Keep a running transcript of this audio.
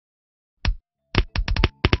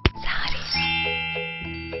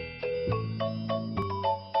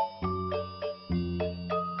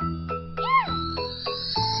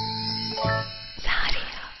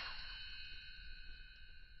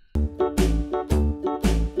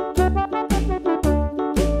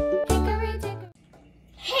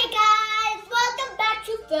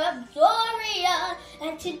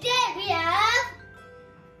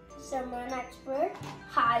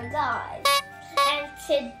guys, and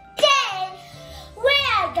today we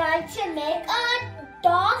are going to make a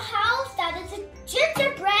doghouse that is a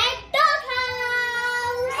gingerbread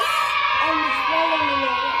doghouse.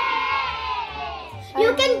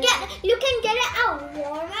 You can get it at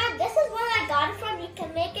Walmart. This is where I got it from. You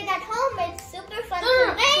can make it at home. It's super fun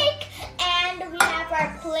to make, and we have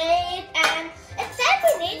our plate, and it said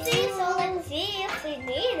we need these, so let's see if we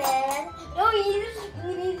need it. No,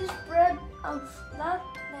 we need to spread stuff.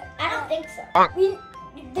 I don't think so.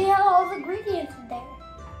 They have all the ingredients in there.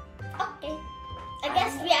 Okay. I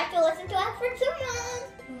guess we have to listen to us for 2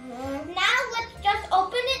 months. Now let's just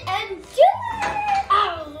open it and do it.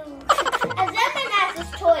 And Zimmer has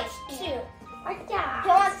his toys too. He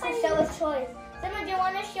wants to show his toys. Zimmer, do you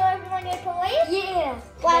want to show everyone your toys? Yeah.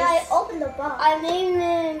 While I open the box. I named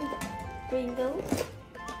them Bingo.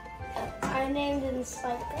 I named them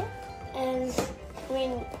Cycle and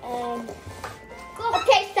Green and.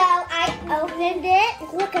 Okay, so I opened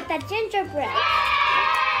it. Look at that gingerbread.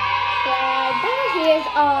 Here's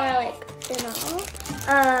our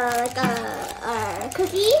our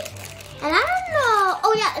cookie. And I don't know.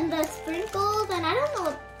 Oh yeah, and the sprinkles. And I don't know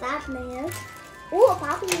what that is. Oh,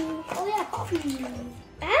 coffee. Oh yeah, coffee.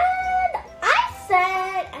 And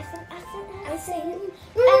icing.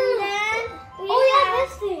 And then we have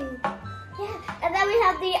this thing. Yeah, and then we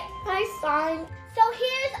have the icing. So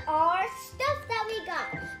here's our stuff that we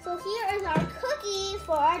got. So here is our cookies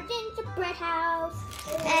for our gingerbread house.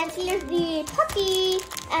 And here's the puppy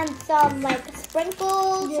and some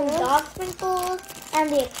sprinkles, some dog sprinkles, and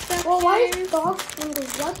the exception. Well, why is dog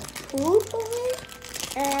sprinkles? What food over it?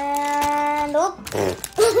 And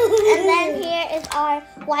and then here is our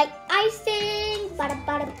white icing,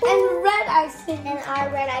 and red icing. And our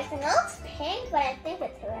red icing. It looks pink, but I think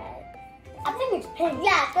it's red. I think it's pink.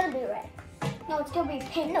 Yeah, it's gonna be red. No, it's gonna be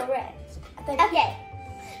pink. No, red. Okay.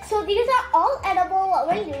 So these are all edible, what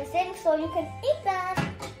we're using, so you can eat them.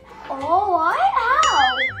 Oh, why?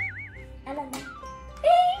 How? I don't know.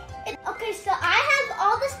 Okay, so I have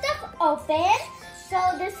all the stuff open. So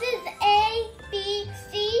this is A, B,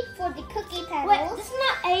 C for the cookie panels. Wait, this is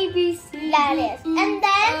not A, B, C. That is. And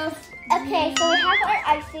then, okay, so we have our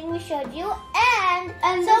icing we showed you.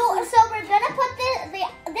 And so we're gonna put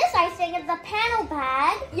this icing in the panel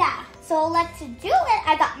bag. Yeah. So let's do it.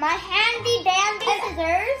 I got my handy dandy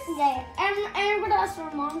scissors. Yeah. And we're asking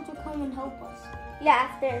our mom to come and help us.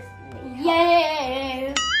 Yeah, there's me.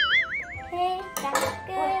 Yeah. Okay, that's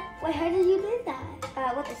good. Wait, how did you do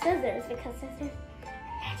that? With the scissors, because scissors are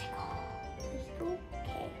magical.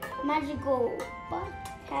 Okay. Magical. What?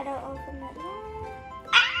 How to open it now?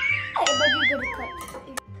 But you're gonna cut.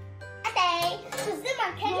 Okay. So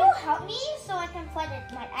Zimmer, can you help me so I can put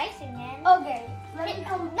my icing in? Okay. No, you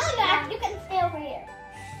can stay over here.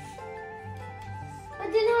 But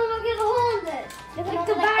then how am I gonna hold it? You can Like hold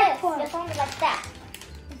the it like back this. part. Just hold it like that.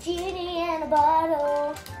 Genie in a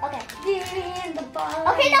bottle. Okay. Genie in the bottle.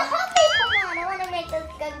 Okay, now help me. Come on. I want to make this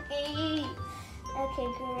cookie. Okay,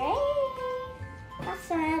 great.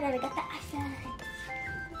 Awesome. And we got the icing.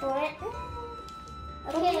 Pour it.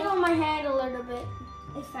 Okay, put it on my hand a little bit.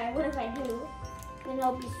 What if I do? Then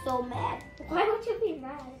I'll be so mad. Why would you be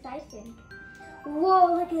mad? It's icing.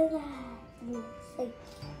 Whoa, look at that. It's like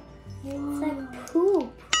poop.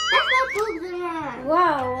 That's not poop, Zimmer.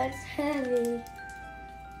 Wow, that's heavy.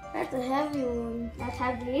 That's a heavy one. That's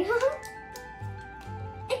heavy.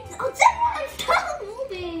 Zimmer, stop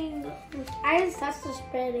moving. I just touched the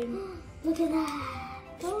spreading. Look at that.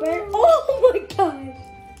 Spread. Oh my gosh.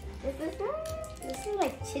 This is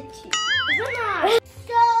like chichi. Zimmer.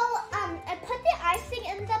 So, I put the icing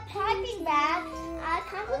in the piping bag. It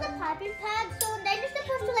comes with a piping bag, so then you're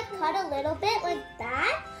supposed to cut a little bit like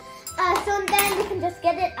that. So then you can just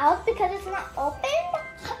get it out because it's not open.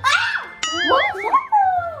 Ah! What?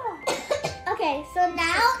 Okay, so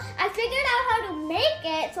now I figured out how to make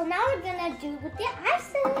it. So now we're gonna do with the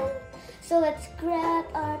icing. So let's grab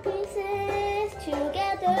our pieces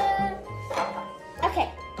together.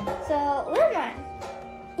 Okay, so where's mine?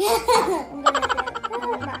 I'm gonna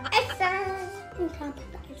get my icing. You can't put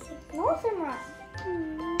the icing. No, Simran.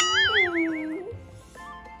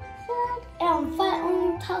 And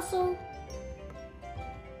flat tussle.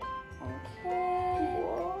 Okay.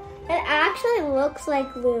 It actually looks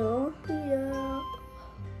like glue. Yeah.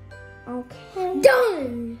 Okay.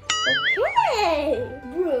 Done. Okay.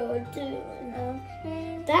 Bro, dude.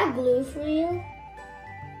 Okay. That glue for you?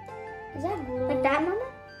 Is that glue? Like that, Mama?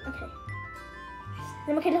 Okay.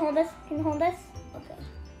 Mama, can you hold this? Can you hold this? Okay.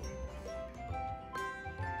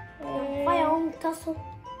 Okay. My own tussle.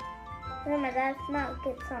 Remember, that's not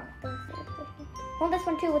good song. Hold this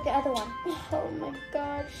one too with the other one. Oh my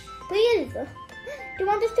gosh. Please. Do you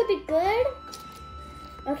want this to be good?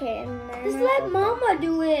 Okay, and then Just let Mama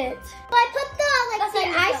do it. I put the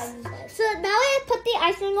ice. So now I put the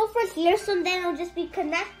icing over here, so then it'll just be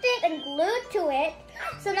connected and glued to it.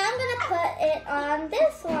 So now I'm gonna put it on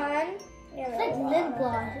this one. It's like lip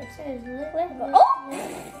gloss. It says lip gloss. Oh!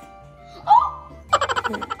 Oh!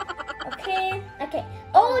 Okay.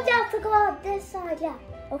 Oh, yeah, I forgot about this side. Yeah.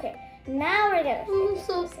 Okay. Now we're gonna. I'm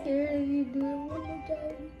so scared of you doing it one more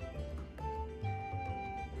time.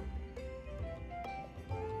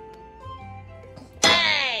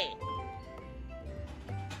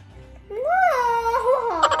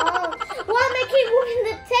 Why am I keep moving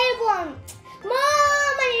the table?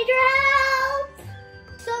 Mom, I need your help.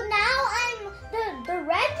 So now the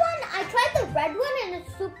red one. I tried the red one and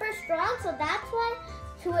it's super strong, so that's why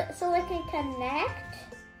so it can connect.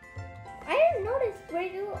 I didn't notice. Were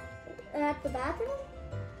you at the bathroom?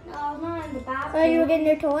 No, I'm not in the bathroom. Oh, you were getting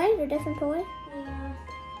your toy, your different toy. Yeah.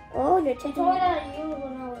 Oh, you're The taking. toy that I used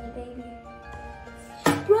when I was a baby.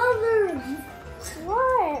 Brother,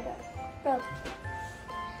 what? Bro.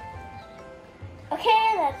 Okay,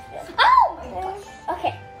 let's do. Oh my gosh.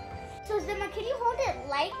 Okay. So Zimmer, can you hold it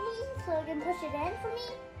lightly so you can push it in for me?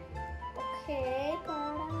 Okay.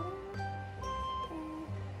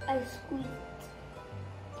 I squeezed it.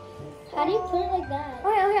 How do you put it like that?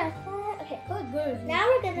 Oh yeah. Okay. Good. Now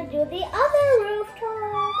we're gonna do the other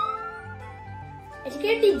rooftop. It's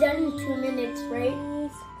gonna be done in 2 minutes, right?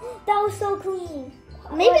 That was so clean.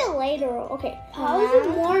 Maybe later. Okay. How is it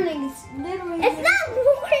morning? It's literally. It's not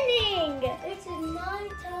morning. It's at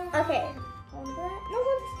nighttime. Okay. Hold that. No,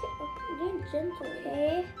 hold this. You're doing gentle.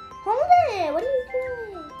 Okay. Hold it. What are you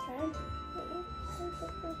doing?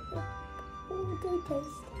 Oh, good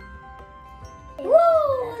taste. Woo!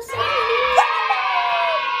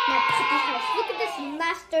 My puppy house. Look at this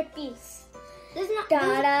masterpiece. This is not. Da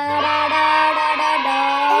da da da da da da.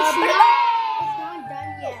 It's not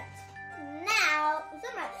done yet. Now, we're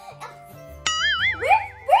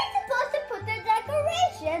supposed to put the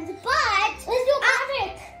decorations, but Let's do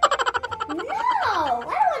magic. No, I don't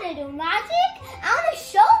want to do magic. I want to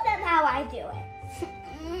show them how I do it.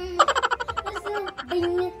 Listen,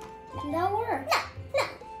 bing. That works. No.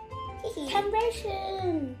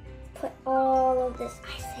 Celebration. Put all of this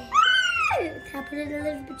icing. Can I put it a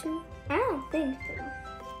little bit too? I don't think so.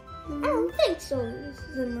 I don't think so,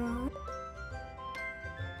 Zimran.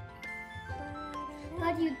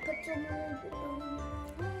 But you put some a little bit on.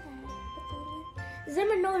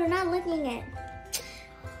 Zimmer, no, you're not licking it.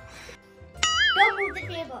 Don't move the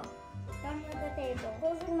table. Don't move the table.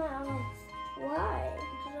 Those are my arms. Why?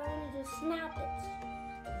 Because I want to just snap it.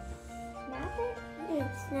 Snap it? Yeah,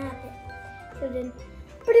 snap it. So then,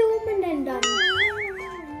 boom, and then done.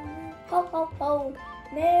 Ho, ho, ho.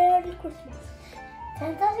 Merry Christmas.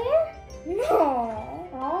 Santa's here? No.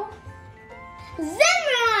 Oh.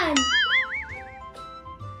 Zimran!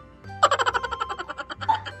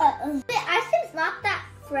 The icing's not that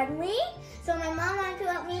friendly, so my mom wanted to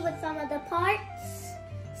help me with some of the parts.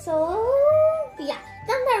 So, yeah,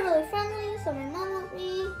 that's not really friendly, so my mom helped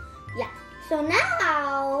me. Yeah, so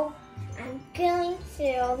now I'm going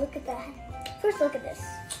to look at that. First, look at this.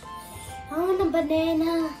 I want a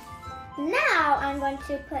banana. Now I'm going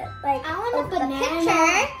to put like I want a over the banana.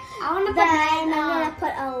 picture. I want a Then banana. I'm gonna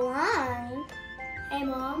put a line. Hey,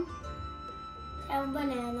 Mom. I have a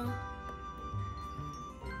banana.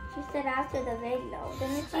 She said after the video,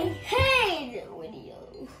 didn't I she? hate the video.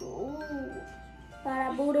 Bada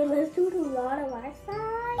Buddha, let's do a lot of our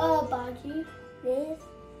side. Baji. This.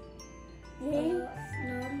 Not a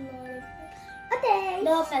lot of. Okay.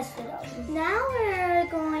 Don't mess it up. Now we're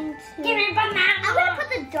going to. Give me a banana. I'm gonna put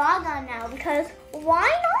the dog on now because why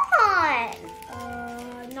not?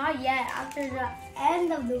 Not yet. After the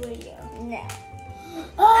end of the video. No.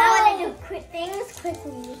 Oh. I wanna do quick things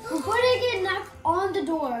quickly. We're putting it next on the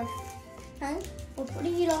door. Huh? We're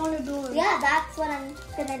putting it on the door. Yeah, that's what I'm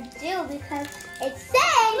gonna do because it's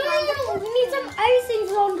saying. No, we need some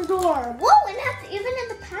icings on the door. Whoa, and that's even in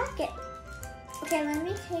the packet. Okay, let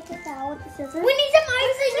me take this out with the scissors. We need some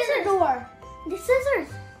icing in the door. The scissors.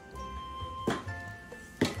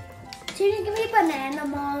 She didn't give me a banana,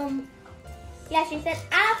 Mom. Yeah, she said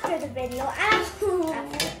after the video. After.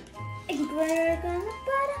 And we're gonna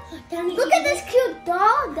put a... Look at this cute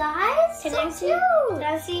dog, guys. Can So I see? cute. Can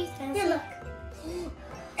I see? Can I Here, see? look.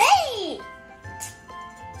 Hey!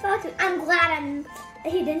 So cute. I'm glad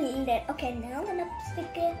he didn't eat it. Okay, now I'm gonna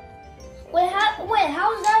stick it. Wait,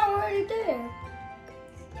 how's that already there?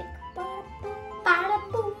 Bada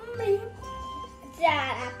boom, boom.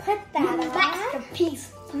 Yeah, I put that on.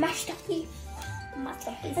 Masterpiece. Masterpiece.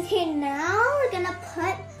 Masterpiece. Okay, now we're gonna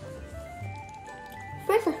put.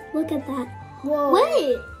 First, look at that. Whoa.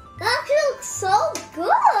 Wait. That actually looks so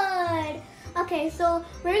good. Okay, so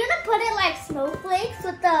we're gonna put it like snowflakes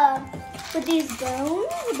with these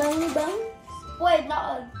bones. Wait,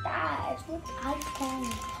 not like that. It's with ice candy.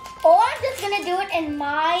 Or I'm just gonna do it in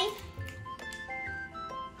my.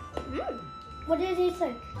 What did he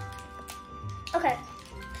say? Okay,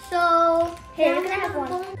 so here Yeah, we're gonna have one.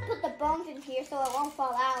 bone. Put the bones in here so it won't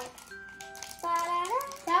fall out.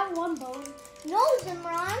 That one bone. No,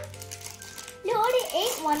 Zimran. You already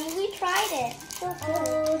ate one. We tried it. So good.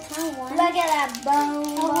 Oh, try one. Look at that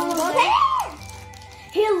bone. Oh, bone. okay.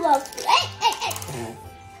 He loves it. Hey.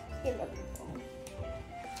 He loves it.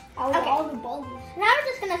 Okay. All the bones. Now we're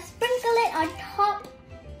just gonna sprinkle it on top.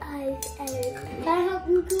 Can I help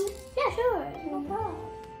you too? Yeah, sure. No problem.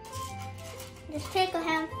 Just take a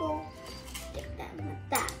handful. Stick them like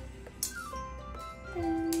that.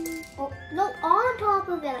 Oh, no, on top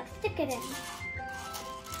of it. Like stick it in.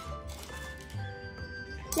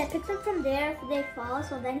 Yeah, pick them from there if they fall,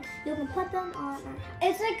 so then you can put them on our house.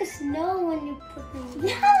 It's like a snow when you put them.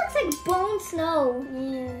 Yeah, it looks like bone snow.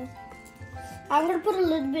 Yeah. I'm gonna put a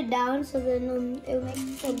little bit down so then it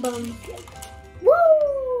makes the bone.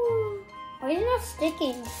 Woo! Why is it not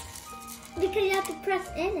sticking? Because you have to press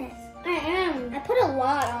in it. I am. I put a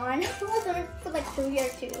lot on. I was gonna put like 3 or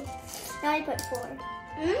 2. Now I put 4.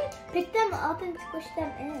 Pick them up and squish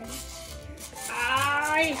them in.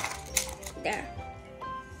 There.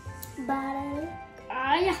 Butter.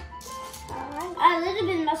 I a little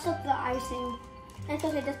bit messed up the icing. It's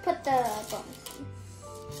okay, just put the bones in.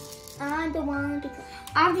 I don't want to.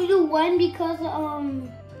 I have to do one because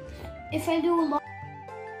if I do a lot.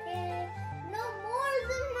 Okay, no more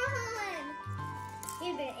Zimran.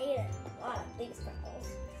 You've been eating a lot of these sprinkles.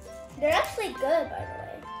 They're actually good, by the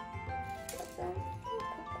way. Put them.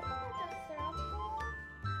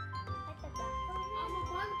 I'm a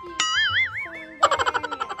monkey.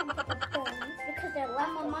 Because they're left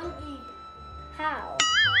I'm a monkey. How?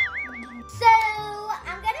 So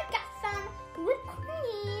I'm gonna get some whipped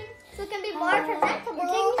cream so it can be more presentable.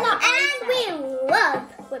 And we love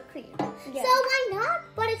whipped cream. Yeah. So why not?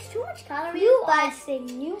 But it's too much calories. New but, icing.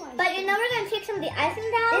 New icing. but you know we're gonna take some of the icing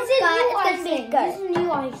down. This is but new it's gonna icing. be good. This is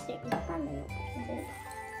new icing.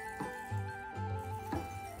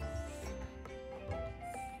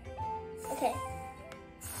 Okay.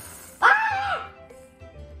 Ah!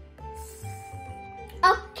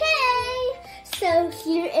 Okay. So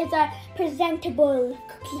here is our presentable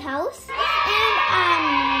cookie house. And I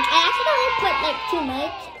accidentally put like too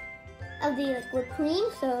much of the whipped cream.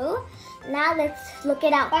 So now let's look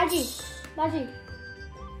it out. Baji. Look at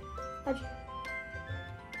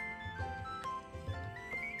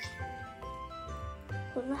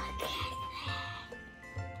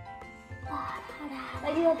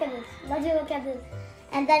Baji, look at this. Baji, look at this.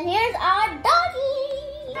 And then here's our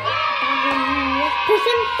doggy. Let's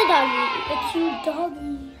present the doggy. The cute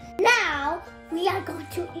doggy. Now we are going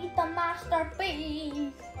to eat the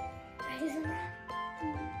masterpiece.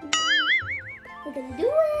 We're gonna do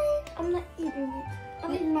it. I'm not eating it.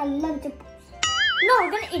 I'm eating my lunchables. No,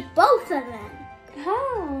 we're gonna eat both of them.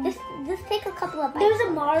 How? Just take a couple of bites. There's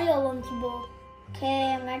a Mario lunchable.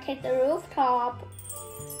 Okay, I'm gonna take the rooftop.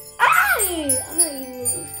 Ay! I'm not eating the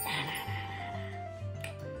rooftop.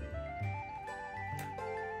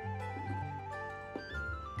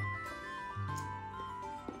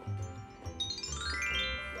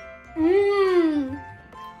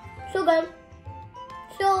 So good.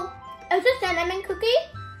 So, it's a cinnamon cookie.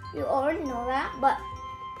 You already know that, but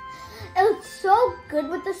it looks so good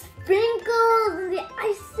with the sprinkles and the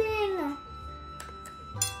icing.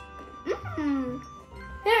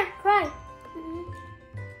 Here, try.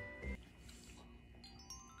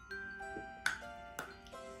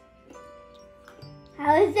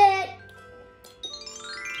 How is it?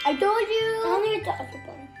 I told you. I only get the apple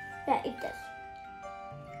butter. Yeah, eat this.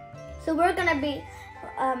 So we're gonna be,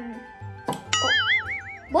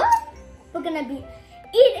 what? We're gonna be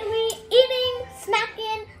eating,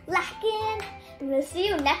 smacking, lacking. And we'll see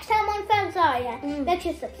you next time on Fanzaria. Make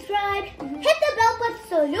sure to subscribe, hit the bell button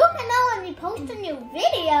so you can know when we post a new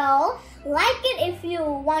video. Like it if you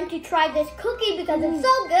want to try this cookie because it's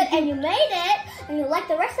so good and you made it and you like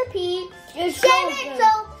the recipe. It's Share so it good. so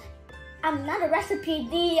not a recipe,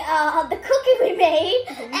 the cookie we made,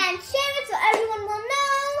 and share it so everyone will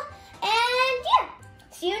know. And yeah,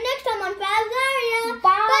 see you next time on Fab.